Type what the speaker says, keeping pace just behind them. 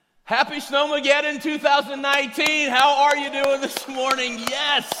Happy Snowmageddon 2019. How are you doing this morning?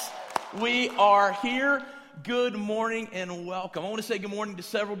 Yes, we are here. Good morning and welcome. I want to say good morning to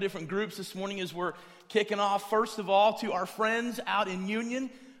several different groups this morning as we're kicking off. First of all, to our friends out in Union.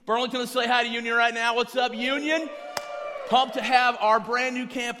 Burlington, let's say hi to Union right now. What's up, Union? Pumped to have our brand new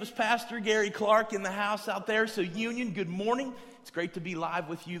campus pastor, Gary Clark, in the house out there. So Union, good morning. It's great to be live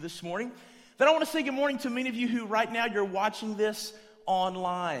with you this morning. Then I want to say good morning to many of you who right now you're watching this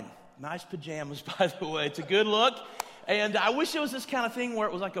online. Nice pajamas, by the way. It's a good look. And I wish it was this kind of thing where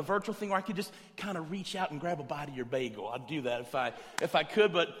it was like a virtual thing where I could just kind of reach out and grab a bite of your bagel. I'd do that if I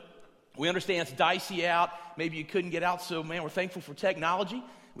could, but we understand it's dicey out. Maybe you couldn't get out, so man, we're thankful for technology.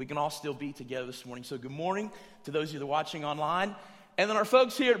 We can all still be together this morning. So good morning to those of you that are watching online. And then our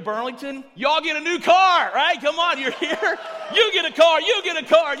folks here at Burlington, y'all get a new car, right? Come on, you're here. You get a car, you get a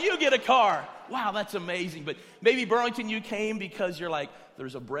car, you get a car. Wow, that's amazing. But maybe Burlington, you came because you're like,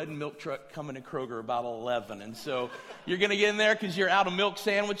 there's a bread and milk truck coming to Kroger about 11. And so you're going to get in there because you're out of milk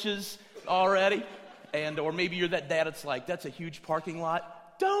sandwiches already. Or maybe you're that dad that's like, that's a huge parking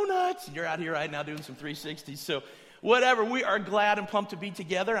lot. Donuts. And you're out here right now doing some 360s. So whatever, we are glad and pumped to be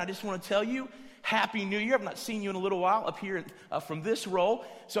together. I just want to tell you, Happy New Year. I've not seen you in a little while up here from this role.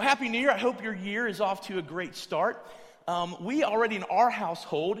 So Happy New Year. I hope your year is off to a great start. We already in our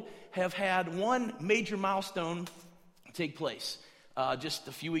household have had one major milestone take place just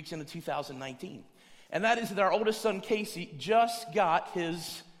a few weeks into 2019. And that is that our oldest son, Casey, just got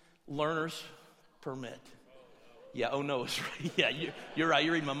his learner's permit. Yeah, oh no, it's right. Yeah, you're right.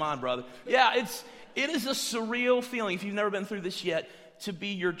 You're reading my mind, brother. Yeah, it is a surreal feeling, if you've never been through this yet, to be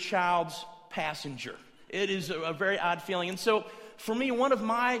your child's passenger. It is a very odd feeling. And so for me, one of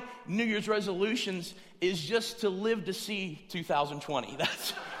my New Year's resolutions is just to live to see 2020.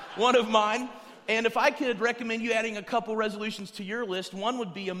 That's one of mine. And if I could recommend you adding a couple resolutions to your list, one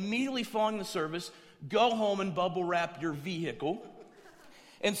would be immediately following the service, go home and bubble wrap your vehicle.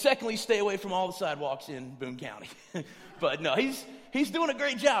 And secondly, stay away from all the sidewalks in Boone County. But no, he's doing a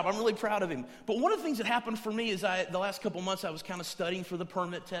great job. I'm really proud of him. But one of the things that happened for me is the last couple months I was kind of studying for the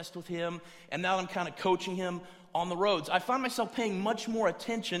permit test with him, and now I'm kind of coaching him on the roads. I find myself paying much more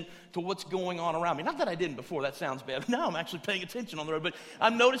attention to what's going on around me. Not that I didn't before, that sounds bad. Now I'm actually paying attention on the road, but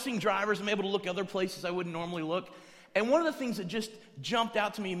I'm noticing drivers. I'm able to look other places I wouldn't normally look. And one of the things that just jumped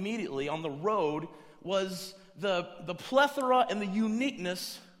out to me immediately on the road was the plethora and the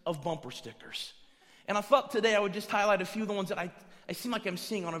uniqueness of bumper stickers. And I thought today I would just highlight a few of the ones that I seem like I'm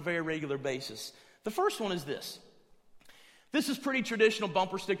seeing on a very regular basis. The first one is this. This is pretty traditional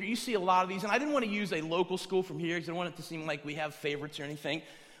bumper sticker. You see a lot of these, and I didn't want to use a local school from here because I didn't want it to seem like we have favorites or anything.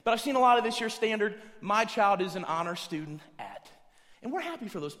 But I've seen a lot of this here standard, my child is an honor student at. And we're happy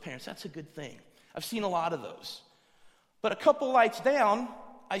for those parents. That's a good thing. I've seen a lot of those. But a couple lights down,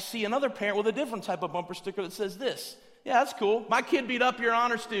 I see another parent with a different type of bumper sticker that says this. Yeah, that's cool. My kid beat up your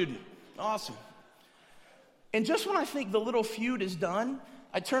honor student. Awesome. And just when I think the little feud is done,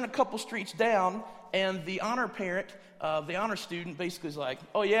 I turn a couple streets down, and the honor parent, the honor student basically is like,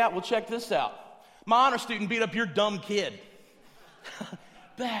 oh yeah, well check this out. My honor student beat up your dumb kid.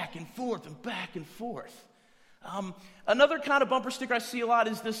 Back and forth and back and forth. Another kind of bumper sticker I see a lot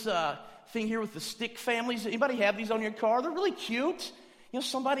is this thing here with the stick families. Anybody have these on your car? They're really cute. You know,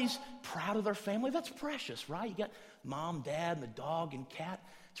 somebody's proud of their family. That's precious, right? You got mom, dad, and the dog and cat.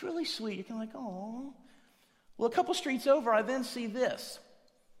 It's really sweet. You're kind of like, oh. Well, a couple streets over, I then see this.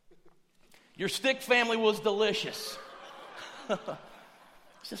 Your stick family was delicious.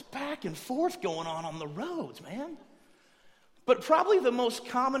 It's just back and forth going on the roads, man. But probably the most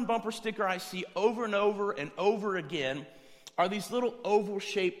common bumper sticker I see over and over and over again are these little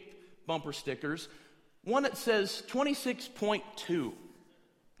oval-shaped bumper stickers. One that says 26.2.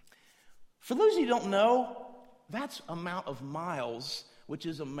 For those of you who don't know, that's amount of miles, which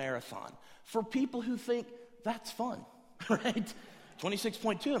is a marathon. For people who think that's fun, right?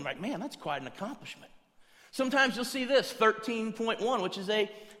 26.2, I'm like, man, that's quite an accomplishment. Sometimes you'll see this, 13.1, which is a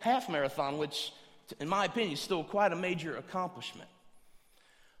half marathon, which, in my opinion, is still quite a major accomplishment.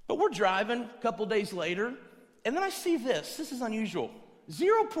 But we're driving a couple days later, and then I see this. This is unusual,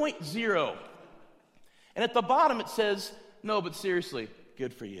 0.0. And at the bottom it says, no, but seriously,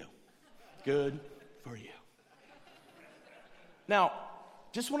 good for you. Good for you. Now,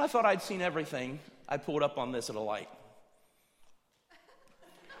 just when I thought I'd seen everything, I pulled up on this at a light.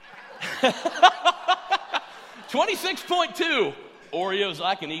 26.2 Oreos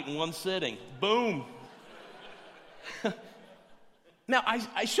I can eat in one sitting. Boom. Now,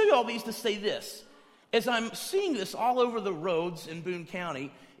 I show you all these to say this. As I'm seeing this all over the roads in Boone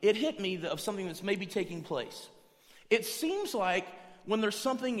County, it hit me of something that's maybe taking place. It seems like when there's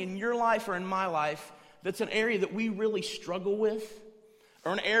something in your life or in my life that's an area that we really struggle with,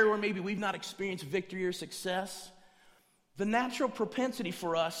 or an area where maybe we've not experienced victory or success, the natural propensity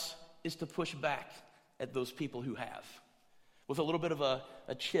for us is to push back at those people who have, with a little bit of a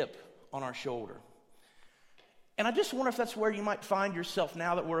chip on our shoulder. And I just wonder if that's where you might find yourself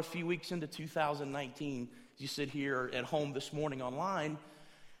now that we're a few weeks into 2019, as you sit here at home this morning online.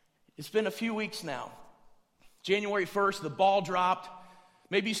 It's been a few weeks now. January 1st, the ball dropped.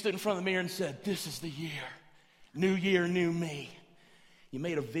 Maybe you stood in front of the mirror and said, "This is the year. New year, new me." You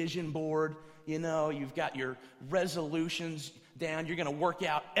made a vision board. You've got your resolutions down. You're going to work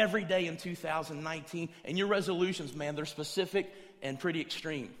out every day in 2019. And your resolutions, man, they're specific and pretty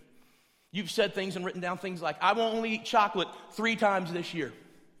extreme. You've said things and written down things like, "I will only eat chocolate 3 times this year."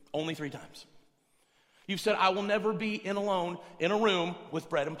 Only 3 times. You've said, "I will never be alone in a room with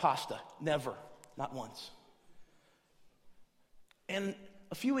bread and pasta." Never. Not once. And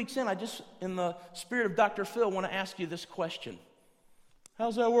a few weeks in, I just, in the spirit of Dr. Phil, want to ask you this question.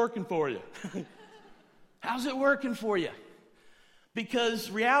 How's that working for you? How's it working for you?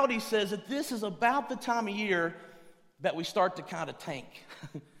 Because reality says that this is about the time of year that we start to kind of tank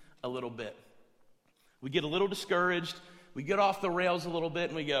a little bit. We get a little discouraged. We get off the rails a little bit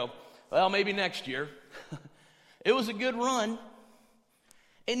and we go, well, maybe next year. It was a good run.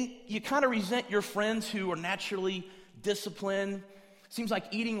 And you kind of resent your friends who are naturally disciplined. Seems like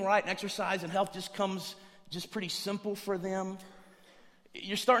eating right and exercise and health just comes just pretty simple for them.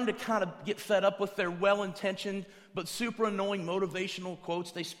 You're starting to kind of get fed up with their well-intentioned but super annoying motivational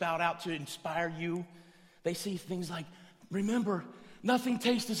quotes they spout out to inspire you. They say things like, "Remember, nothing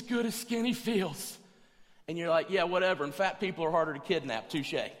tastes as good as skinny feels." And you're like, "Yeah, whatever. And fat people are harder to kidnap.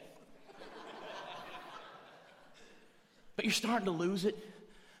 Touche." But you're starting to lose it.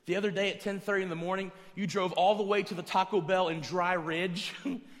 The other day at 10:30 in the morning, you drove all the way to the Taco Bell in Dry Ridge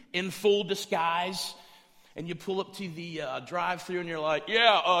in full disguise. And you pull up to the drive-thru and you're like,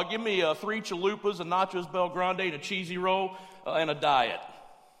 "Yeah, give me 3 chalupas, a nachos Bel Grande, and a cheesy roll, and a diet."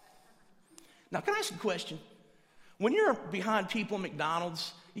 Now, can I ask a question? When you're behind people at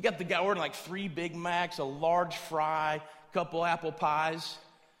McDonald's, you got the guy ordering like 3 Big Macs, a large fry, a couple apple pies,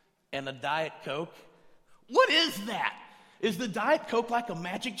 and a Diet Coke. What is that? Is the Diet Coke like a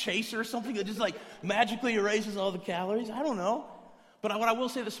magic chaser or something that just like magically erases all the calories? I don't know. But what I will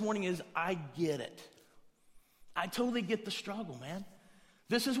say this morning is I get it. I totally get the struggle, man.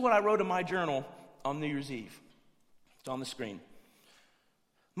 This is what I wrote in my journal on New Year's Eve. It's on the screen.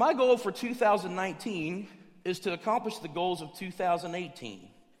 My goal for 2019 is to accomplish the goals of 2018,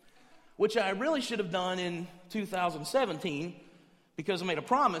 which I really should have done in 2017 because I made a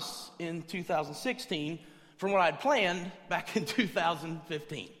promise in 2016 from what I'd planned back in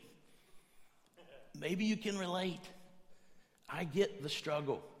 2015. Maybe you can relate. I get the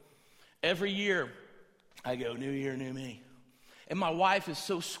struggle. Every year, I go, "New year, new me." And my wife is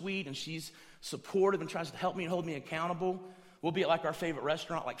so sweet, and she's supportive and tries to help me and hold me accountable. We'll be at like our favorite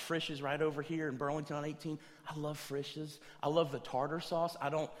restaurant, like Frisch's right over here in Burlington on 18. I love Frisch's. I love the tartar sauce. I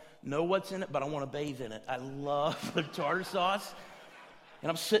don't know what's in it, but I want to bathe in it. I love the tartar sauce. And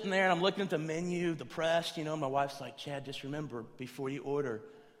I'm sitting there, and I'm looking at the menu, depressed, My wife's like, "Chad, just remember, before you order,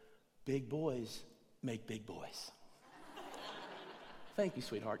 big boys make big boys." Thank you,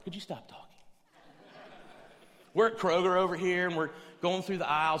 sweetheart. Could you stop talking? We're at Kroger over here, and we're going through the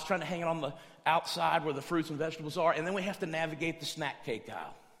aisles, trying to hang it on the outside where the fruits and vegetables are, and then we have to navigate the snack cake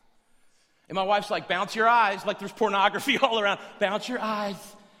aisle. And my wife's like, "Bounce your eyes," like there's pornography all around. "Bounce your eyes.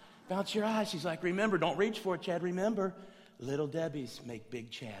 Bounce your eyes." She's like, "Remember, don't reach for it, Chad. Remember, little Debbie's make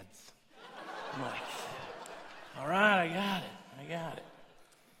big Chads." I'm like, all right, I got it.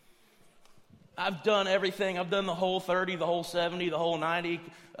 I've done everything. I've done the whole 30, the whole 70, the whole 90,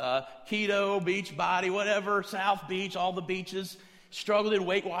 keto, beach body, whatever, South Beach, all the beaches. Struggled in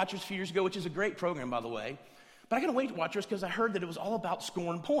Weight Watchers a few years ago, which is a great program, by the way. But I got a Weight Watchers because I heard that it was all about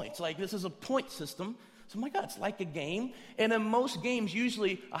scoring points. Like, this is a point system. So I'm like, "God, it's like a game." And in most games,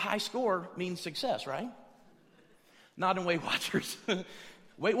 usually a high score means success, right? Not in Weight Watchers.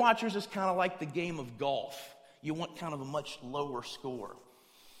 Weight Watchers is kind of like the game of golf. You want kind of a much lower score.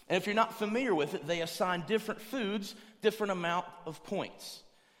 And if you're not familiar with it, they assign different foods, different amount of points.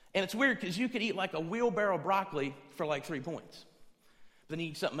 And it's weird because you could eat like a wheelbarrow of broccoli for like 3 points. Then you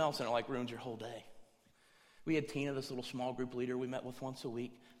eat something else and it like ruins your whole day. We had Tina, this little small group leader we met with once a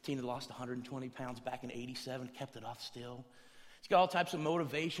week. Tina lost 120 pounds back in 87, kept it off still. She's got all types of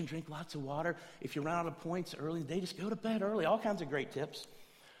motivation, drink lots of water. If you run out of points early in the day, just go to bed early. All kinds of great tips.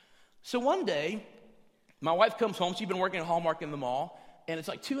 So one day, my wife comes home. She'd been working at Hallmark in the mall. And it's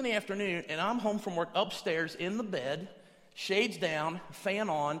like 2 in the afternoon, and I'm home from work upstairs in the bed, shades down, fan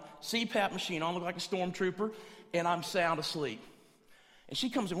on, CPAP machine on, look like a stormtrooper, and I'm sound asleep. And she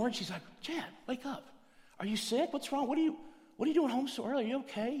comes in work, she's like, Chad, wake up. Are you sick? What's wrong? What are you doing home so early? Are you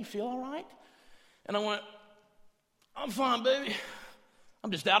okay? You feel all right? And I went, I'm fine, baby.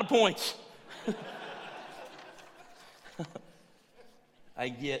 I'm just out of points. I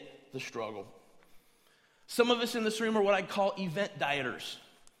get the struggle. Some of us in this room are what I call event dieters.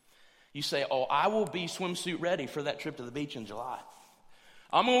 You say, oh, I will be swimsuit ready for that trip to the beach in July.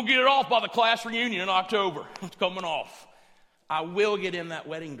 I'm going to get it off by the class reunion in October. It's coming off. I will get in that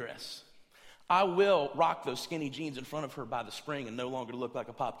wedding dress. I will rock those skinny jeans in front of her by the spring and no longer look like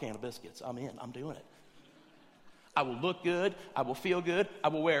a pop can of biscuits. I'm in. I'm doing it. I will look good. I will feel good. I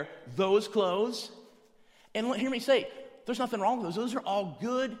will wear those clothes. And hear me say, there's nothing wrong with those. Those are all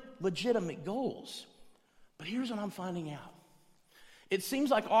good, legitimate goals. But here's what I'm finding out. It seems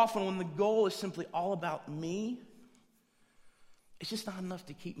like often when the goal is simply all about me, it's just not enough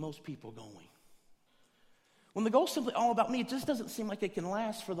to keep most people going. When the goal is simply all about me, it just doesn't seem like it can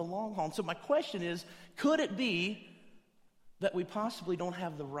last for the long haul. And so my question is, could it be that we possibly don't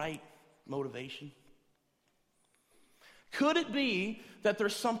have the right motivation? Could it be that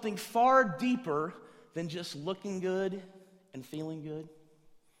there's something far deeper than just looking good and feeling good?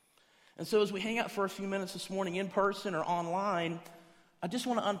 And so as we hang out for a few minutes this morning in person or online, I just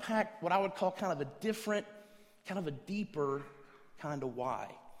want to unpack what I would call kind of a different, kind of a deeper kind of why.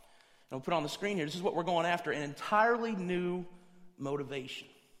 And we'll put it on the screen here. This is what we're going after, an entirely new motivation.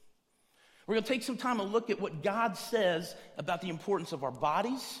 We're going to take some time and look at what God says about the importance of our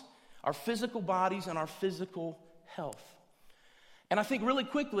bodies, our physical bodies, and our physical health. And I think really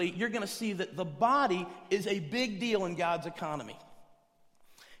quickly, you're going to see that the body is a big deal in God's economy.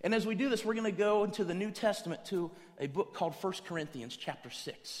 And as we do this, we're going to go into the New Testament to a book called 1 Corinthians chapter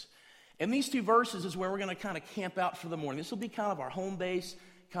 6. And these two verses is where we're going to kind of camp out for the morning. This will be kind of our home base,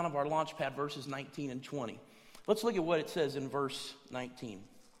 kind of our launch pad, verses 19 and 20. Let's look at what it says in verse 19. It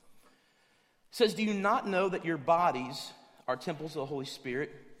says, do you not know that your bodies are temples of the Holy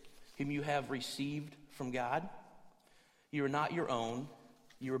Spirit, whom you have received from God? You are not your own.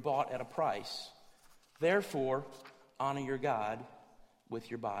 You were bought at a price. Therefore, honor your God with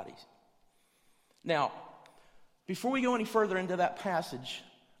your bodies. Now, before we go any further into that passage,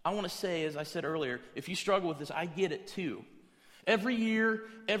 I want to say, as I said earlier, if you struggle with this, I get it too. Every year,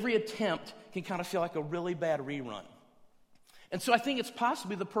 every attempt can kind of feel like a really bad rerun. And so I think it's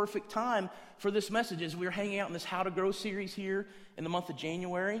possibly the perfect time for this message as we're hanging out in this How to Grow series here in the month of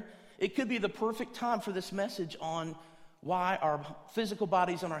January. It could be the perfect time for this message on why our physical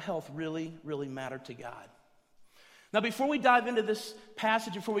bodies and our health really, really matter to God. Now, before we dive into this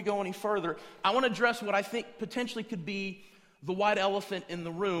passage, before we go any further, I want to address what I think potentially could be the white elephant in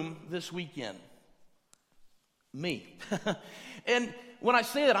the room this weekend. Me. And when I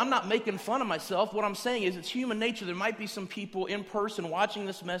say that, I'm not making fun of myself. What I'm saying is it's human nature. There might be some people in person watching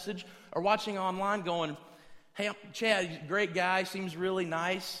this message or watching online going, hey, Chad, he's a great guy, seems really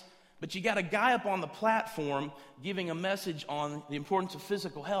nice. But you got a guy up on the platform giving a message on the importance of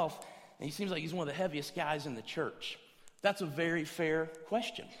physical health, and he seems like he's one of the heaviest guys in the church. That's a very fair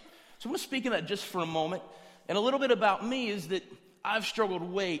question. So I'm going to speak of that just for a moment. And a little bit about me is that I've struggled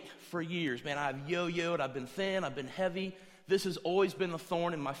weight for years. Man, I've yo-yoed, I've been thin, I've been heavy. This has always been a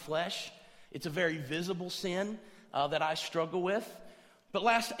thorn in my flesh. It's a very visible sin that I struggle with. But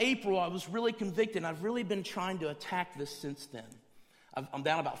last April, I was really convicted, and I've really been trying to attack this since then. I'm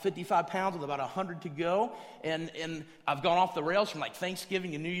down about 55 pounds with about 100 to go, and I've gone off the rails from like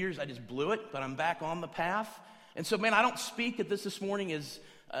Thanksgiving to New Year's. I just blew it, but I'm back on the path. And so, man, I don't speak at this morning as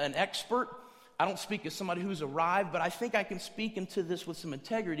an expert. I don't speak as somebody who's arrived, but I think I can speak into this with some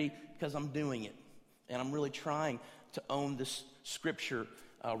integrity because I'm doing it, and I'm really trying to own this scripture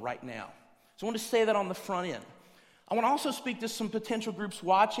right now. So I want to say that on the front end. I want to also speak to some potential groups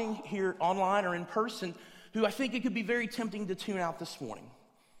watching here online or in person who I think it could be very tempting to tune out this morning.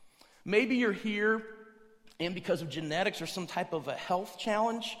 Maybe you're here, and because of genetics or some type of a health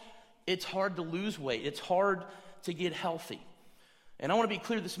challenge, it's hard to lose weight. It's hard to get healthy. And I want to be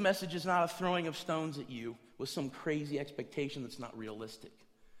clear, this message is not a throwing of stones at you with some crazy expectation that's not realistic.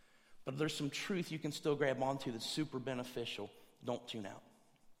 But there's some truth you can still grab onto that's super beneficial. Don't tune out.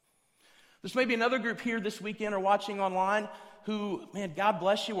 There's maybe another group here this weekend or watching online who, man, God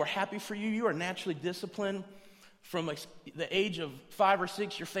bless you. We're happy for you. You are naturally disciplined. From the age of 5 or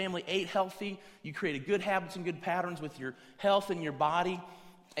 6, your family ate healthy. You created good habits and good patterns with your health and your body,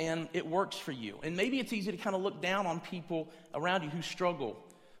 and it works for you. And maybe it's easy to kind of look down on people around you who struggle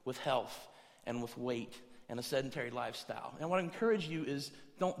with health and with weight and a sedentary lifestyle. And what I encourage you is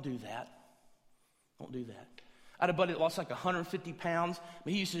don't do that. Don't do that. I had a buddy that lost like 150 pounds. I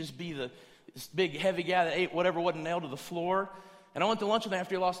mean, he used to just be this big, heavy guy that ate whatever wasn't nailed to the floor. And I went to lunch with him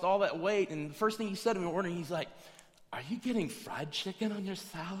after he lost all that weight, and the first thing he said to me one morning, he's like, "Are you getting fried chicken on your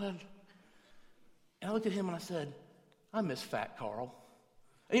salad?" And I looked at him and I said, "I miss Fat Carl."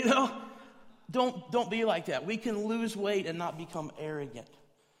 You know, don't be like that. We can lose weight and not become arrogant,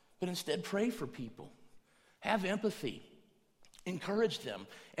 but instead pray for people. Have empathy. Encourage them.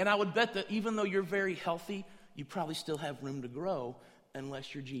 And I would bet that even though you're very healthy, you probably still have room to grow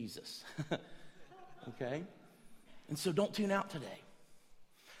unless you're Jesus. Okay? And so don't tune out today.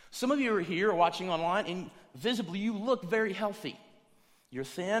 Some of you are here or watching online, and visibly you look very healthy. You're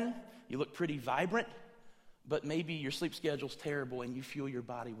thin, you look pretty vibrant, but maybe your sleep schedule's terrible and you fuel your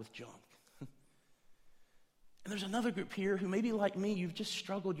body with junk. And there's another group here who maybe like me, you've just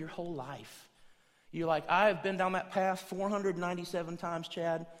struggled your whole life. You're like, I have been down that path 497 times,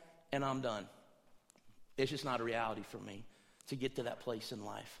 Chad, and I'm done. It's just not a reality for me to get to that place in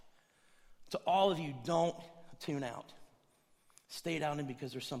life. To all of you, don't tune out. Stay down in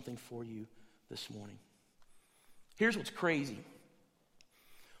because there's something for you this morning. Here's what's crazy.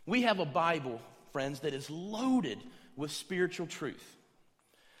 We have a Bible, friends, that is loaded with spiritual truth.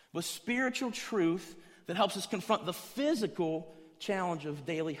 With spiritual truth that helps us confront the physical challenge of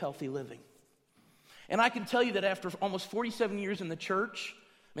daily healthy living. And I can tell you that after almost 47 years in the church,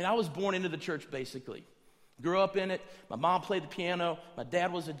 I was born into the church basically. Grew up in it. My mom played the piano. My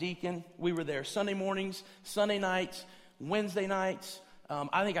dad was a deacon. We were there Sunday mornings, Sunday nights, Wednesday nights.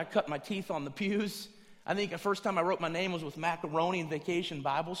 I think I cut my teeth on the pews. I think the first time I wrote my name was with Macaroni and Vacation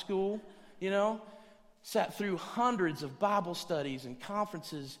Bible School, Sat through hundreds of Bible studies and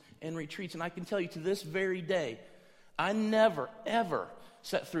conferences and retreats. And I can tell you to this very day, I never, ever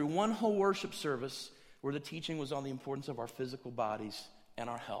sat through one whole worship service where the teaching was on the importance of our physical bodies and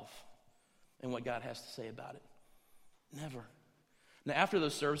our health and what God has to say about it. Never. Now, after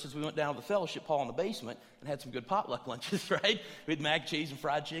those services, we went down to the fellowship hall in the basement and had some good potluck lunches, right? We had mac and cheese and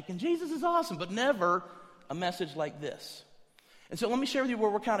fried chicken. Jesus is awesome, but never a message like this. And so let me share with you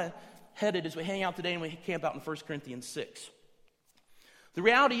where we're kind of headed as we hang out today and we camp out in 1 Corinthians 6. The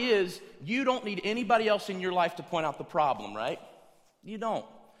reality is, you don't need anybody else in your life to point out the problem, right? You don't.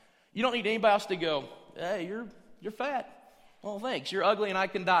 You don't need anybody else to go, "Hey, you're fat. Well, thanks. You're ugly and I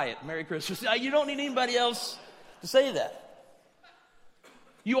can diet. Merry Christmas." You don't need anybody else to say that.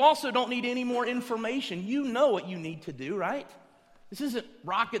 You also don't need any more information. You know what you need to do, right? This isn't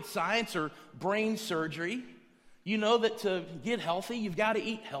rocket science or brain surgery. You know that to get healthy, you've got to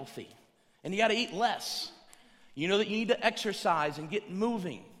eat healthy. And you got to eat less. You know that you need to exercise and get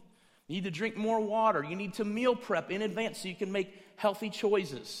moving. You need to drink more water. You need to meal prep in advance so you can make healthy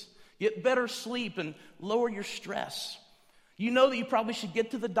choices. Get better sleep and lower your stress. You know that you probably should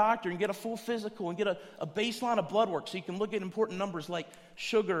get to the doctor and get a full physical and get a baseline of blood work so you can look at important numbers like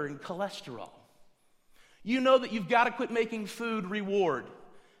sugar and cholesterol. You know that you've got to quit making food reward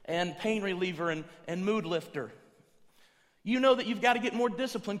and pain reliever and mood lifter. You know that you've got to get more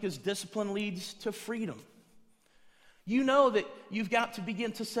discipline because discipline leads to freedom. You know that you've got to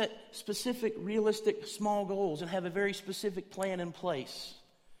begin to set specific, realistic, small goals and have a very specific plan in place.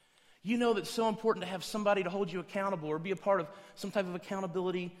 You know that it's so important to have somebody to hold you accountable or be a part of some type of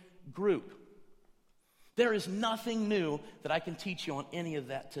accountability group. There is nothing new that I can teach you on any of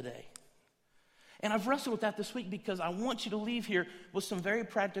that today. And I've wrestled with that this week because I want you to leave here with some very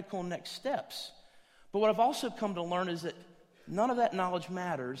practical next steps. But what I've also come to learn is that none of that knowledge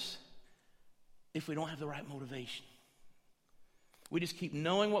matters if we don't have the right motivation. We just keep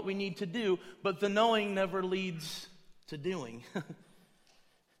knowing what we need to do, but the knowing never leads to doing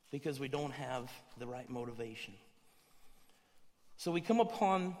because we don't have the right motivation. So we come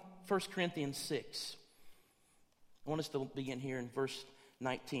upon 1 Corinthians 6. I want us to begin here in verse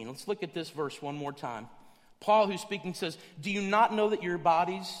 19. Let's look at this verse one more time. Paul, who's speaking, says, "Do you not know that your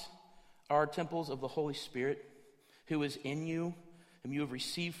bodies are temples of the Holy Spirit, who is in you, whom you have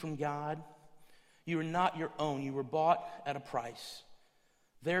received from God? You are not your own. You were bought at a price.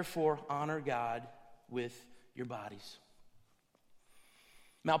 Therefore, honor God with your bodies."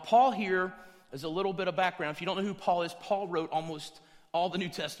 Now, Paul here is a little bit of background. If you don't know who Paul is, Paul wrote almost all the New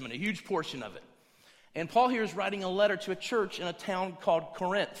Testament, a huge portion of it. And Paul here is writing a letter to a church in a town called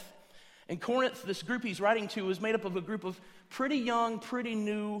Corinth. And Corinth, this group he's writing to, is made up of a group of pretty young, pretty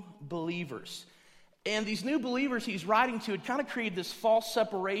new believers. And these new believers he's writing to had kind of created this false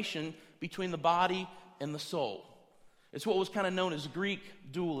separation between the body and the soul. It's what was kind of known as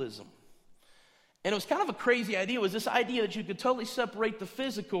Greek dualism. And it was kind of a crazy idea. It was this idea that you could totally separate the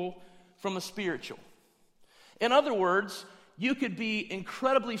physical from the spiritual. In other words, you could be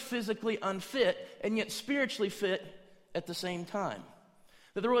incredibly physically unfit and yet spiritually fit at the same time.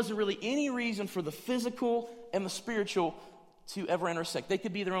 That there wasn't really any reason for the physical and the spiritual to ever intersect. They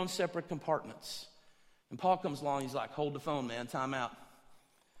could be their own separate compartments. And Paul comes along, he's like, hold the phone, man, time out.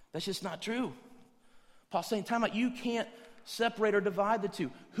 That's just not true. Paul's saying, time out, you can't separate or divide the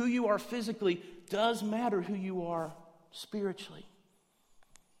two. Who you are physically does matter who you are spiritually.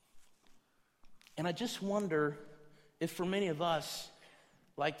 And I just wonder if for many of us,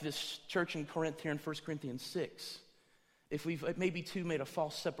 like this church in Corinth here in 1 Corinthians 6, if we've maybe too made a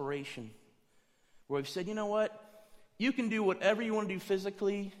false separation, where we've said, you know what, you can do whatever you want to do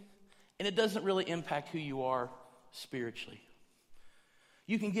physically, and it doesn't really impact who you are spiritually.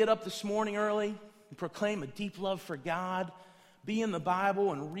 You can get up this morning early and proclaim a deep love for God, be in the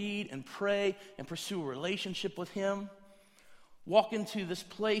Bible and read and pray and pursue a relationship with Him. Walk into this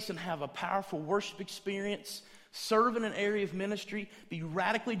place and have a powerful worship experience. Serve in an area of ministry. Be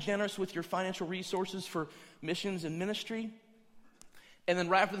radically generous with your financial resources for missions and ministry. And then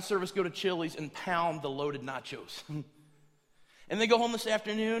right after the service, go to Chili's and pound the loaded nachos. And then go home this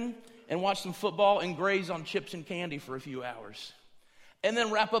afternoon and watch some football and graze on chips and candy for a few hours. And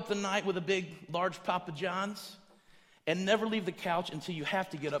then wrap up the night with a big, large Papa John's. And never leave the couch until you have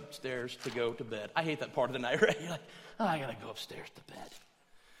to get upstairs to go to bed. I hate that part of the night, right? You're like, oh, I got to go upstairs to bed.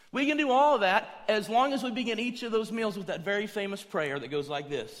 We can do all of that as long as we begin each of those meals with that very famous prayer that goes like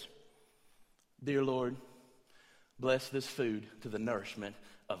this. Dear Lord, bless this food to the nourishment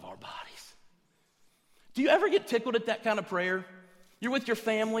of our bodies. Do you ever get tickled at that kind of prayer? You're with your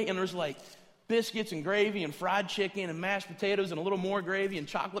family and there's like biscuits and gravy and fried chicken and mashed potatoes and a little more gravy and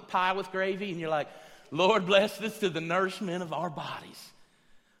chocolate pie with gravy, and you're like, Lord, bless this to the nourishment of our bodies.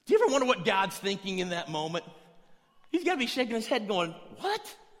 Do you ever wonder what God's thinking in that moment? He's got to be shaking his head going,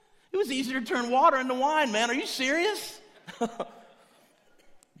 what? It was easier to turn water into wine, man. Are you serious?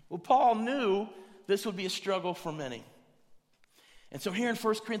 Well, Paul knew this would be a struggle for many. And so here in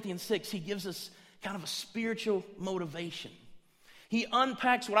 1 Corinthians 6, he gives us kind of a spiritual motivation. He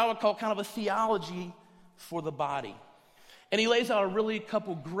unpacks what I would call kind of a theology for the body. And he lays out a really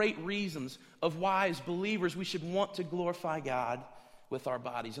couple great reasons of why, as believers, we should want to glorify God with our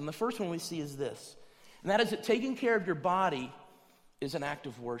bodies. And the first one we see is this, and that is that taking care of your body is an act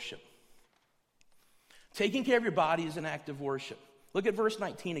of worship. Taking care of your body is an act of worship. Look at verse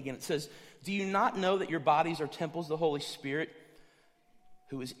 19 again. It says, do you not know that your bodies are temples of the Holy Spirit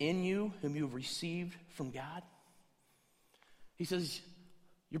who is in you, whom you have received from God? He says,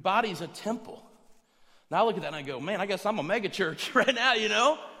 your body is a temple. Now I look at that and I go, man, I guess I'm a mega church right now, you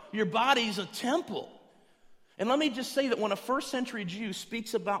know? Your body's a temple. And let me just say that when a first century Jew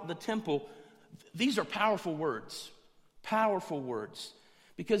speaks about the temple, these are powerful words. Powerful words.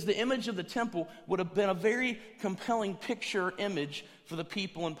 Because the image of the temple would have been a very compelling picture image for the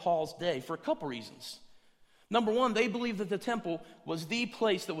people in Paul's day for a couple reasons. Number one, they believed that the temple was the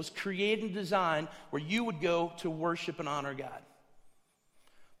place that was created and designed where you would go to worship and honor God.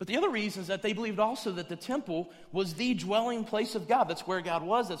 But the other reason is that they believed also that the temple was the dwelling place of God. That's where God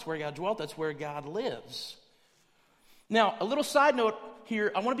was, that's where God dwelt, that's where God lives. Now, a little side note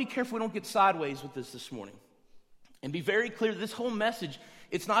here, I want to be careful we don't get sideways with this morning. And be very clear that this whole message,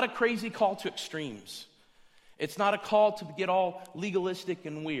 it's not a crazy call to extremes. It's not a call to get all legalistic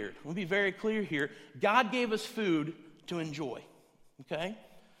and weird. I want to be very clear here. God gave us food to enjoy, okay?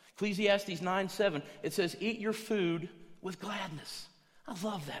 Ecclesiastes 9:7, it says, eat your food with gladness. I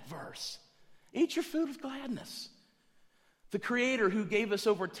love that verse. Eat your food with gladness. The Creator who gave us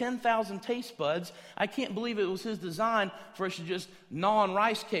over 10,000 taste buds, I can't believe it was His design for us to just gnaw on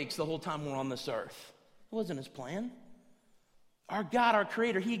rice cakes the whole time we're on this earth. It wasn't His plan. Our God, our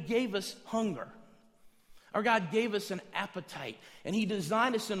Creator, He gave us hunger. Our God gave us an appetite, and He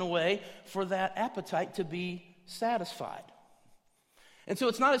designed us in a way for that appetite to be satisfied. And so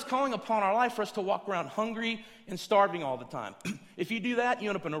it's not His calling upon our life for us to walk around hungry and starving all the time. If you do that, you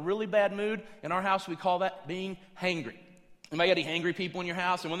end up in a really bad mood. In our house, we call that being hangry. Anybody got any hangry people in your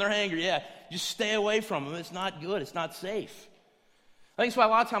house? And when they're hangry, just stay away from them. It's not good. It's not safe. I think that's why a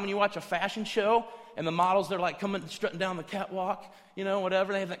lot of time when you watch a fashion show and the models, they're like coming, strutting down the catwalk, you know,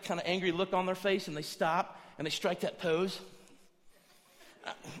 whatever. They have that kind of angry look on their face and they stop and they strike that pose.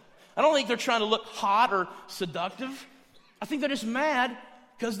 I don't think they're trying to look hot or seductive. I think they're just mad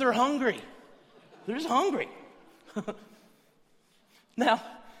because they're hungry. They're just hungry. Now,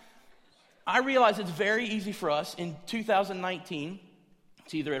 I realize it's very easy for us in 2019,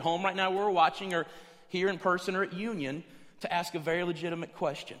 it's either at home right now where we're watching or here in person or at Union, to ask a very legitimate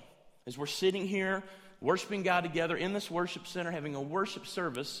question. As we're sitting here, worshiping God together in this worship center, having a worship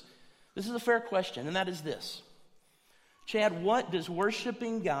service, this is a fair question, and that is this. Chad, what does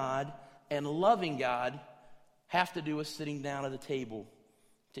worshiping God and loving God have to do with sitting down at a table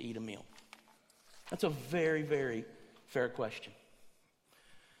to eat a meal? That's a very, very fair question.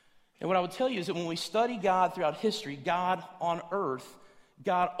 And what I would tell you is that when we study God throughout history, God on earth,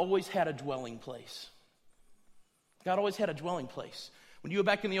 God always had a dwelling place. God always had a dwelling place. When you go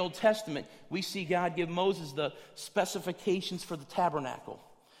back in the Old Testament, we see God give Moses the specifications for the tabernacle.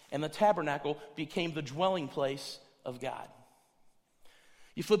 And the tabernacle became the dwelling place of God.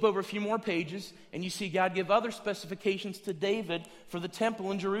 You flip over a few more pages, and you see God give other specifications to David for the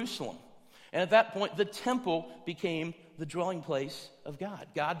temple in Jerusalem. And at that point, the temple became the dwelling place of God.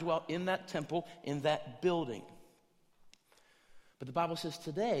 God dwelt in that temple, in that building. But the Bible says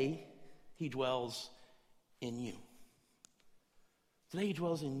today, he dwells in you. Today he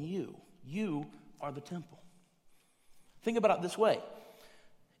dwells in you. You are the temple. Think about it this way.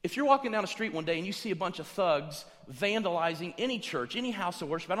 If you're walking down the street one day and you see a bunch of thugs vandalizing any church, any house of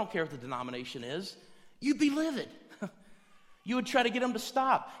worship, I don't care what the denomination is, you'd be livid. You would try to get them to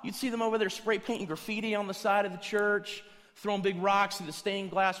stop. You'd see them over there spray painting graffiti on the side of the church, throwing big rocks through the stained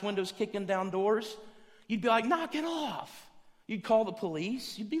glass windows, kicking down doors. You'd be like, knock it off. You'd call the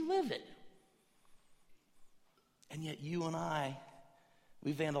police. You'd be livid. And yet you and I,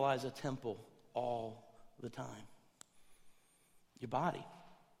 we vandalize a temple all the time. Your body,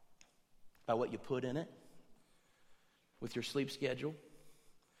 by what you put in it, with your sleep schedule,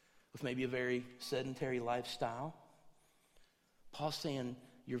 with maybe a very sedentary lifestyle. Paul's saying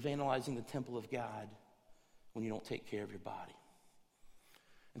you're vandalizing the temple of God when you don't take care of your body.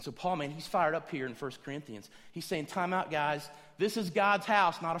 And so Paul, man, he's fired up here in 1 Corinthians. He's saying, time out, guys. This is God's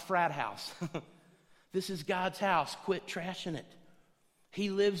house, not a frat house. This is God's house. Quit trashing it. He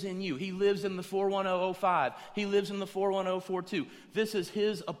lives in you. He lives in the 41005. He lives in the 41042. This is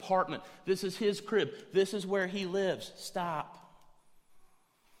his apartment. This is his crib. This is where he lives. Stop.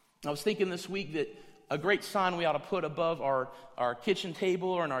 I was thinking this week that a great sign we ought to put above our kitchen table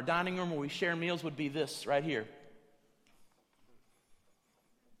or in our dining room where we share meals would be this right here.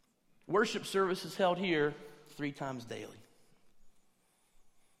 Worship service is held here 3 times daily.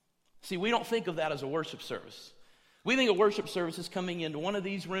 See, we don't think of that as a worship service. We think of worship service as coming into one of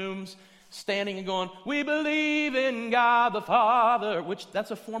these rooms, standing and going, we believe in God the Father, which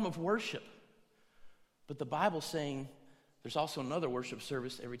that's a form of worship. But the Bible's saying there's also another worship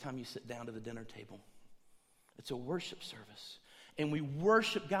service every time you sit down to the dinner table. It's a worship service. And we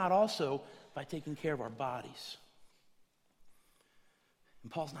worship God also by taking care of our bodies.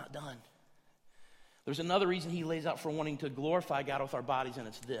 And Paul's not done. There's another reason he lays out for wanting to glorify God with our bodies, and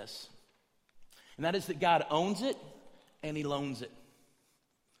it's this. And that is that God owns it and he loans it.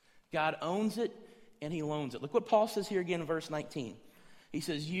 God owns it and he loans it. Look what Paul says here again in verse 19. He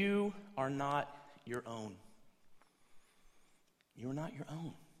says, you are not your own. You are not your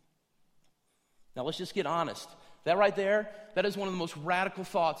own. Now let's just get honest. That right there, that is one of the most radical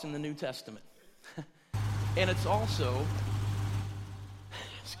thoughts in the New Testament. And it's also,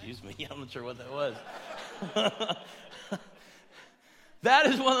 excuse me, I'm not sure what that was. That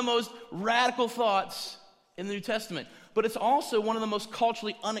is one of the most radical thoughts in the New Testament. But it's also one of the most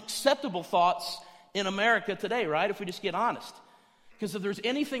culturally unacceptable thoughts in America today, right? If we just get honest. Because if there's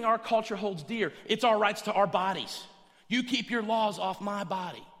anything our culture holds dear, it's our rights to our bodies. You keep your laws off my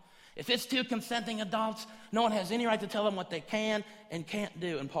body. If it's 2 consenting adults, no one has any right to tell them what they can and can't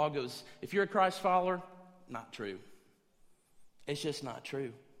do. And Paul goes, if you're a Christ follower, not true. It's just not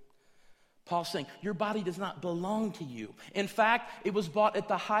true. Paul's saying, your body does not belong to you. In fact, it was bought at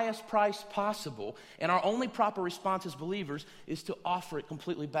the highest price possible, and our only proper response as believers is to offer it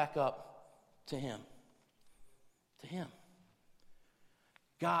completely back up to him. To him.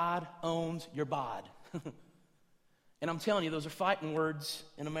 God owns your bod. And I'm telling you, those are fighting words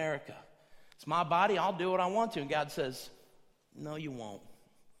in America. It's my body, I'll do what I want to. And God says, no, you won't.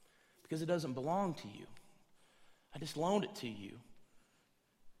 Because it doesn't belong to you. I just loaned it to you.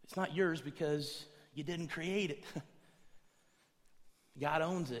 It's not yours because you didn't create it. God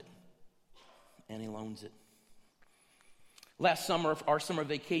owns it, and he loans it. Last summer, our summer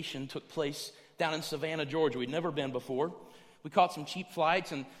vacation took place down in Savannah, Georgia. We'd never been before. We caught some cheap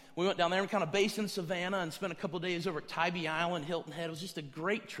flights, and we went down there and kind of based in Savannah and spent a couple of days over at Tybee Island, Hilton Head. It was just a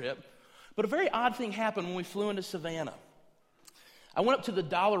great trip. But a very odd thing happened when we flew into Savannah. I went up to the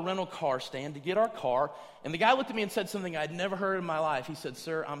dollar rental car stand to get our car, and the guy looked at me and said something I'd never heard in my life. He said,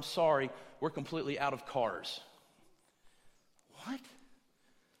 sir, I'm sorry, we're completely out of cars. What?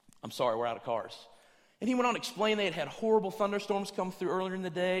 I'm sorry, we're out of cars. And he went on to explain they had had horrible thunderstorms come through earlier in the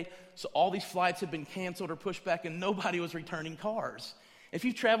day, so all these flights had been canceled or pushed back, and nobody was returning cars. If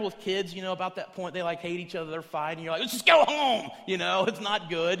you travel with kids, about that point, they hate each other, they're fighting. You're like, let's just go home. It's not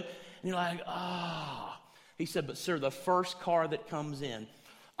good. And you're like, He said, but sir, the first car that comes in,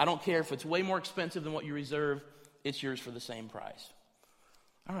 I don't care if it's way more expensive than what you reserve, it's yours for the same price.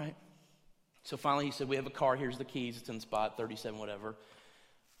 All right. So finally he said, we have a car, here's the keys, it's in spot 37, whatever.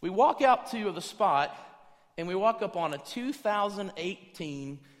 We walk out to the spot, and we walk up on a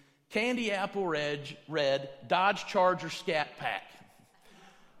 2018 candy apple red Dodge Charger Scat Pack.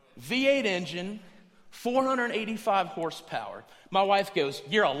 V8 engine, 485 horsepower. My wife goes,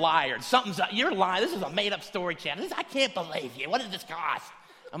 you're a liar. You're lying. This is a made-up story, Chad. I can't believe you. What did this cost?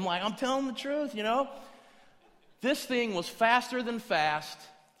 I'm like, I'm telling the truth, This thing was faster than fast,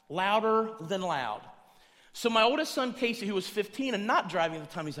 louder than loud. So my oldest son, Casey, who was 15 and not driving at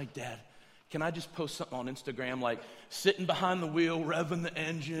the time, he's like, Dad, can I just post something on Instagram, like sitting behind the wheel, revving the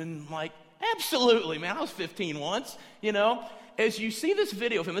engine? I'm like, absolutely, man. I was 15 once, As you see this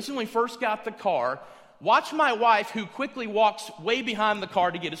video of him, this is when we first got the car, watch my wife, who quickly walks way behind the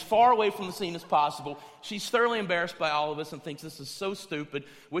car to get as far away from the scene as possible. She's thoroughly embarrassed by all of us and thinks this is so stupid,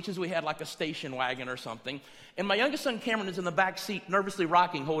 which is we had like a station wagon or something. And my youngest son, Cameron, is in the back seat, nervously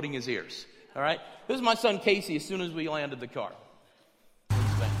rocking, holding his ears. All right? This is my son, Casey, as soon as we landed the car.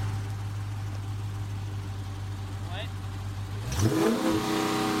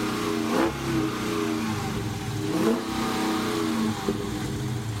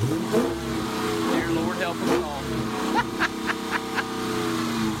 Dear Lord, help us all.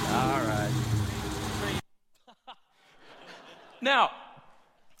 All right. Now,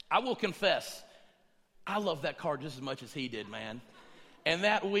 I will confess, I love that car just as much as he did, man. And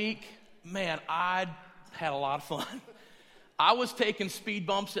that week, man, I had a lot of fun. I was taking speed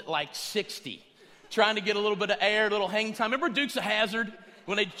bumps at like 60, trying to get a little bit of air, a little hang time. Remember Dukes of Hazzard?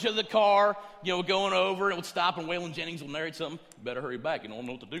 When they show the car, going over, and it would stop, and Waylon Jennings would narrate something. You better hurry back. You don't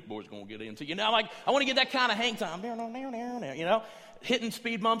know what the Duke boys are going to get into. I want to get that kind of hang time. Hitting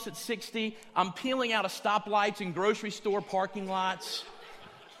speed bumps at 60. I'm peeling out of stoplights in grocery store parking lots.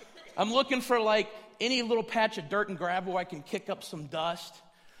 I'm looking for any little patch of dirt and gravel where I can kick up some dust.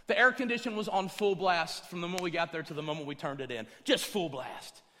 The air condition was on full blast from the moment we got there to the moment we turned it in. Just full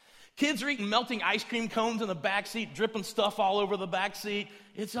blast. Kids are eating melting ice cream cones in the back seat, dripping stuff all over the back seat.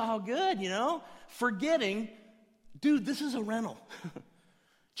 It's all good, Forgetting, dude, this is a rental.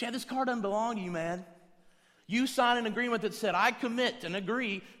 Chad, this car doesn't belong to you, man. You signed an agreement that said, I commit and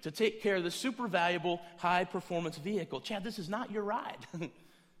agree to take care of this super valuable, high-performance vehicle. Chad, this is not your ride.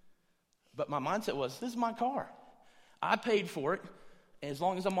 But my mindset was, this is my car. I paid for it. And as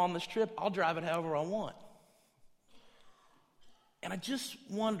long as I'm on this trip, I'll drive it however I want. And I just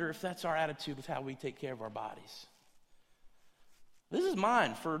wonder if that's our attitude with how we take care of our bodies. This is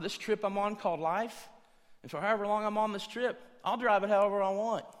mine for this trip I'm on called life. And for however long I'm on this trip, I'll drive it however I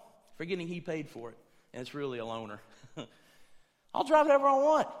want, forgetting he paid for it. And it's really a loaner. I'll drive it however I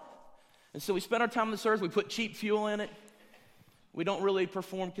want. And so we spend our time on this earth. We put cheap fuel in it. We don't really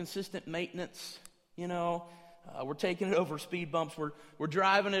perform consistent maintenance. We're taking it over speed bumps. We're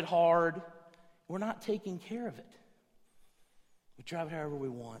driving it hard. We're not taking care of it. We drive it however we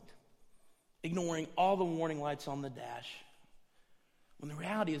want, ignoring all the warning lights on the dash. When the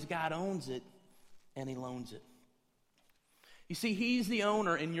reality is God owns it, and he loans it. You see, he's the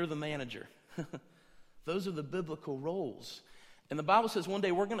owner and you're the manager. Those are the biblical roles. And the Bible says one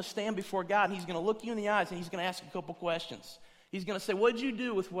day we're going to stand before God, and he's going to look you in the eyes, and he's going to ask a couple questions. He's going to say, what did you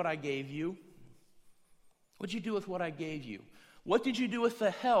do with what I gave you? What did you do with what I gave you? What did you do with the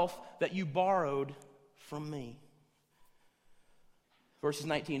health that you borrowed from me? Verses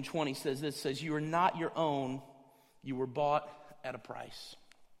 19 and 20 says this, says, you are not your own, you were bought at a price.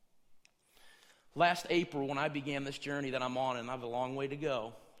 Last April, when I began this journey that I'm on, and I have a long way to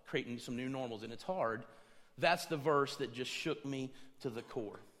go, creating some new normals, and it's hard, that's the verse that just shook me to the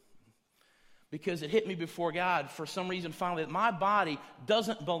core. Because it hit me before God, for some reason, finally, that my body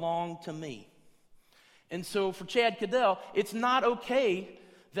doesn't belong to me. And so for Chad Cadell, it's not okay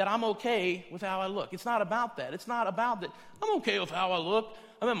that I'm okay with how I look. It's not about that. It's not about that. I'm okay with how I look.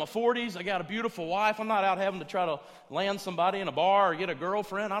 I'm in my 40s. I got a beautiful wife. I'm not out having to try to land somebody in a bar or get a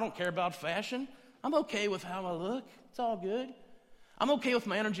girlfriend. I don't care about fashion. I'm okay with how I look. It's all good. I'm okay with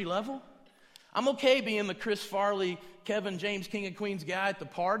my energy level. I'm okay being the Chris Farley, Kevin James, King of Queens guy at the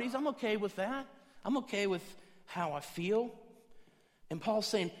parties. I'm okay with that. I'm okay with how I feel. And Paul's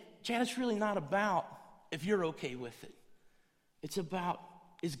saying, Chad, it's really not about if you're okay with it. It's about,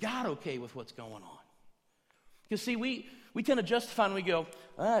 is God okay with what's going on? Because see, we tend to justify and we go,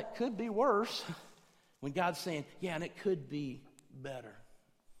 it could be worse. When God's saying, yeah, and it could be better.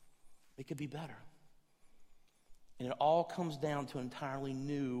 It could be better. And it all comes down to an entirely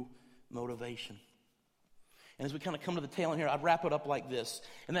new motivation. And as we kind of come to the tail end here, I'd wrap it up like this.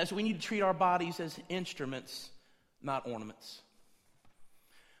 And that's we need to treat our bodies as instruments, not ornaments.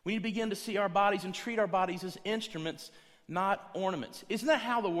 We need to begin to see our bodies and treat our bodies as instruments, not ornaments. Isn't that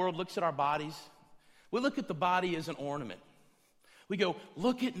how the world looks at our bodies? We look at the body as an ornament. We go,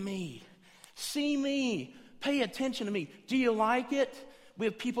 look at me. See me. Pay attention to me. Do you like it? We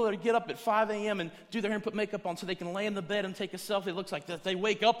have people that get up at 5 a.m. and do their hair and put makeup on so they can lay in the bed and take a selfie. It looks like that. They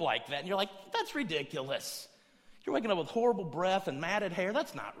wake up like that. And you're like, that's ridiculous. You're waking up with horrible breath and matted hair.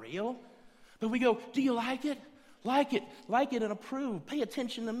 That's not real. But we go, do you like it? Like it and approve. Pay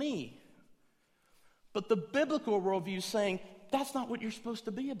attention to me. But the biblical worldview is saying that's not what you're supposed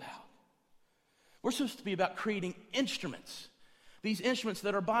to be about. We're supposed to be about creating instruments. These instruments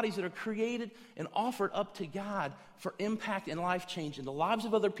that are bodies that are created and offered up to God for impact and life change in the lives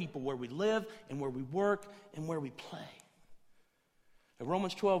of other people where we live and where we work and where we play. And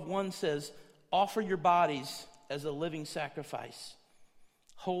Romans 12:1 says, offer your bodies as a living sacrifice,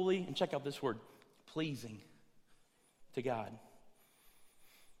 holy, and check out this word, pleasing to God.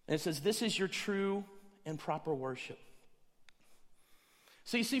 And it says, this is your true and proper worship.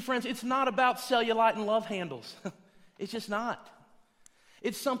 So you see, friends, it's not about cellulite and love handles. It's just not.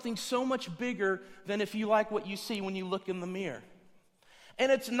 It's something so much bigger than if you like what you see when you look in the mirror.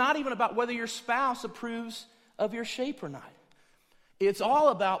 And it's not even about whether your spouse approves of your shape or not. It's all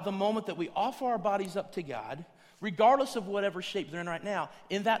about the moment that we offer our bodies up to God, regardless of whatever shape they're in right now.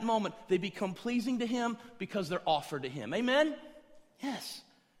 In that moment, they become pleasing to Him because they're offered to Him. Amen? Yes.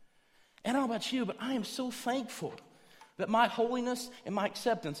 And I don't know about you, but I am so thankful that my holiness and my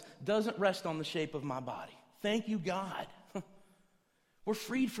acceptance doesn't rest on the shape of my body. Thank you, God. We're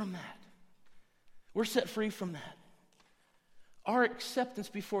freed from that. We're set free from that. Our acceptance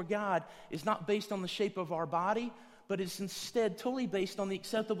before God is not based on the shape of our body, but it's instead totally based on the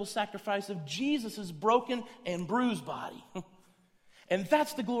acceptable sacrifice of Jesus' broken and bruised body. And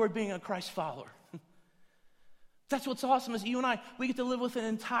that's the glory of being a Christ follower. That's what's awesome is you and I, we get to live with an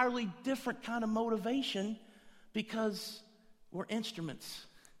entirely different kind of motivation because we're instruments,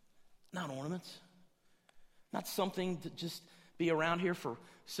 not ornaments. Not something to just be around here for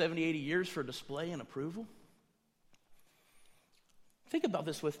 70, 80 years for display and approval. Think about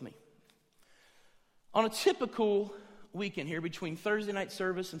this with me. On a typical weekend here between Thursday night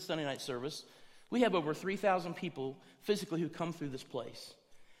service and Sunday night service, we have over 3,000 people physically who come through this place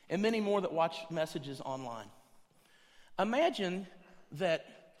and many more that watch messages online. Imagine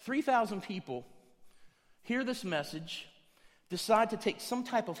that 3,000 people hear this message, decide to take some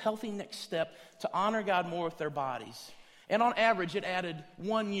type of healthy next step to honor God more with their bodies. And on average, it added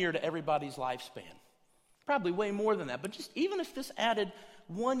 1 year to everybody's lifespan. Probably way more than that. But just even if this added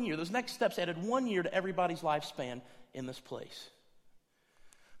 1 year, those next steps added 1 year to everybody's lifespan in this place.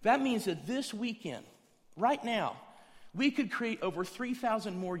 That means that this weekend, right now, we could create over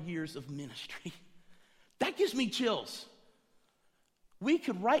 3,000 more years of ministry. That gives me chills. We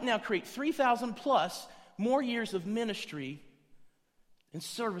could right now create 3,000 plus more years of ministry in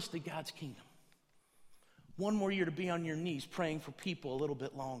service to God's kingdom. 1 more year to be on your knees praying for people a little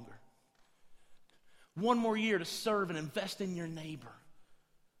bit longer. 1 more year to serve and invest in your neighbor.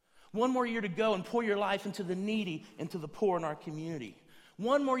 1 more year to go and pour your life into the needy and to the poor in our community.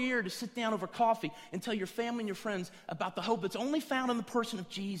 1 more year to sit down over coffee and tell your family and your friends about the hope that's only found in the person of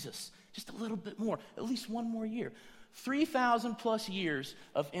Jesus. Just a little bit more, at least 1 more year. 3,000 plus years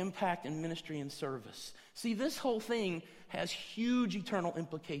of impact and ministry and service. See, this whole thing has huge eternal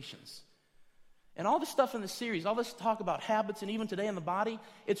implications. And all this stuff in the series, all this talk about habits and even today in the body,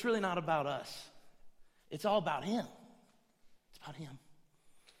 it's really not about us. It's all about Him. It's about Him.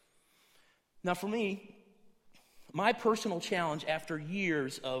 Now for me, my personal challenge after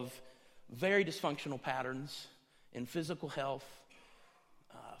years of very dysfunctional patterns in physical health,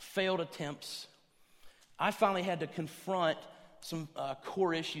 failed attempts, I finally had to confront some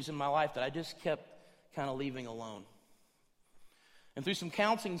core issues in my life that I just kept kind of leaving alone. And through some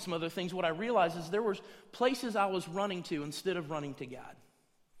counseling and some other things, what I realized is there were places I was running to instead of running to God.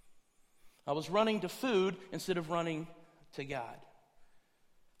 I was running to food instead of running to God.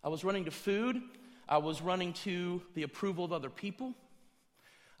 I was running to food. I was running to the approval of other people.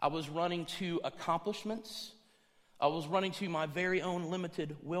 I was running to accomplishments. I was running to my very own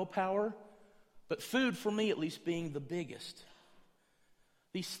limited willpower. But food, for me at least, being the biggest.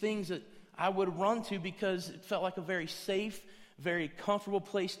 These things that I would run to because it felt like a very safe, very comfortable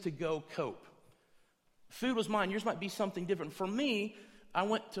place to go cope. Food was mine. Yours might be something different. For me, I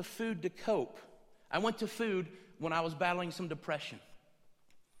went to food to cope. I went to food when I was battling some depression.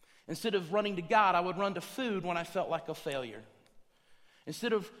 Instead of running to God, I would run to food when I felt like a failure.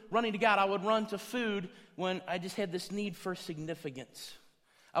 Instead of running to God, I would run to food when I just had this need for significance.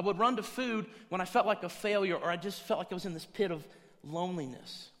 I would run to food when I felt like a failure, or I just felt like I was in this pit of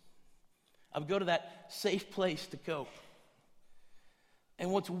loneliness. I would go to that safe place to cope.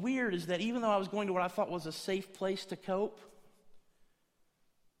 And what's weird is that even though I was going to what I thought was a safe place to cope,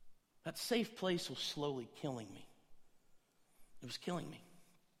 that safe place was slowly killing me. It was killing me.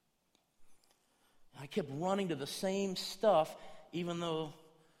 I kept running to the same stuff, even though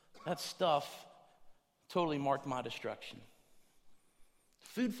that stuff totally marked my destruction.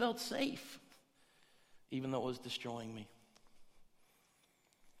 Food felt safe, even though it was destroying me.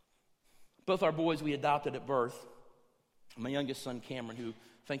 Both our boys we adopted at birth. My youngest son, Cameron, who,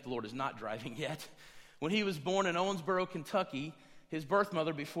 thank the Lord, is not driving yet. When he was born in Owensboro, Kentucky, his birth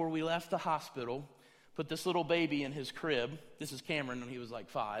mother, before we left the hospital, put this little baby in his crib. This is Cameron when he was like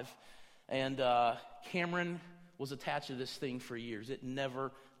 5. And Cameron was attached to this thing for years. It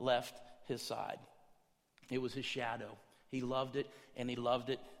never left his side. It was his shadow. He loved it, and he loved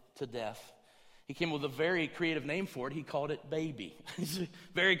it to death. He came with a very creative name for it. He called it Baby. He's a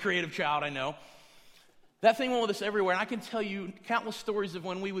very creative child, I know. That thing went with us everywhere, and I can tell you countless stories of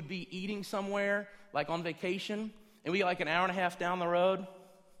when we would be eating somewhere, like on vacation, and we got like an hour and a half down the road.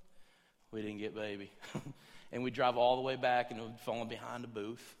 We didn't get Baby. And we'd drive all the way back, and it would fall behind a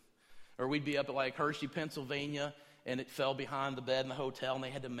booth. Or we'd be up at like Hershey, Pennsylvania, and it fell behind the bed in the hotel, and they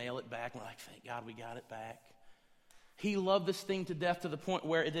had to mail it back. And we're like, thank God we got it back. He loved this thing to death to the point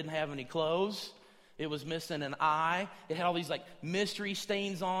where it didn't have any clothes. It was missing an eye. It had all these like mystery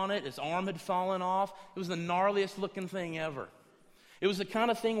stains on it. His arm had fallen off. It was the gnarliest looking thing ever. It was the kind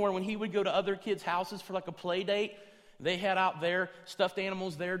of thing where when he would go to other kids' houses for like a play date, they had out their stuffed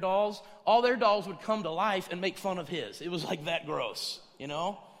animals, their dolls. All their dolls would come to life and make fun of his. It was like that gross, you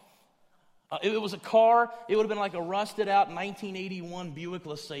know? It was a car. It would have been like a rusted out 1981 Buick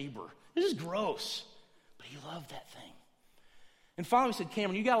LeSabre. This is gross. But he loved that thing. And finally we said,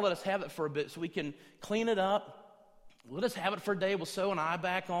 Cameron, you got to let us have it for a bit so we can clean it up. Let us have it for a day. We'll sew an eye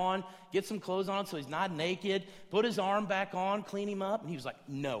back on, get some clothes on so he's not naked, put his arm back on, clean him up. And he was like,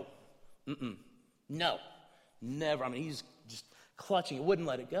 no, no, never. I mean, he's just clutching it, wouldn't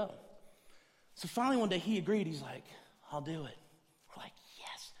let it go. So finally one day he agreed. He's like, I'll do it. We're like,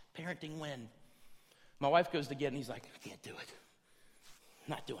 yes, parenting win. My wife goes to get it, and he's like, I can't do it.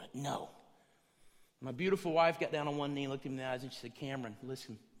 I'm not doing it, no. My beautiful wife got down on one knee and looked him in the eyes, and she said, Cameron,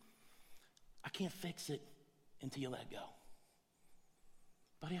 listen, I can't fix it until you let go.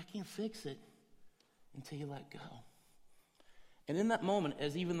 Buddy, I can't fix it until you let go. And in that moment,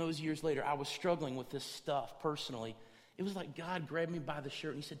 as even those years later, I was struggling with this stuff personally, it was like God grabbed me by the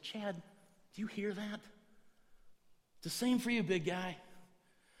shirt and he said, Chad, do you hear that? It's the same for you, big guy.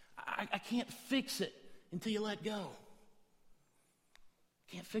 I can't fix it until you let go.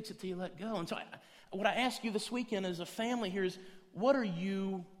 Can't fix it till you let go. And so what I ask you this weekend as a family here is, what are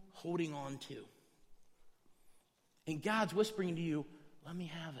you holding on to? And God's whispering to you, let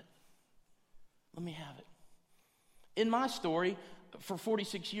me have it. Let me have it. In my story, for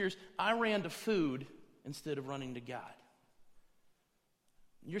 46 years, I ran to food instead of running to God.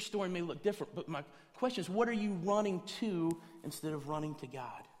 Your story may look different, but my question is, what are you running to instead of running to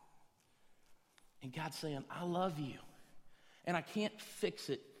God? And God's saying, I love you. And I can't fix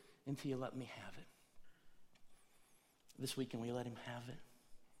it until you let me have it. This weekend, will you let him have it?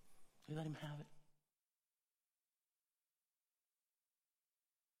 Will you let him have it?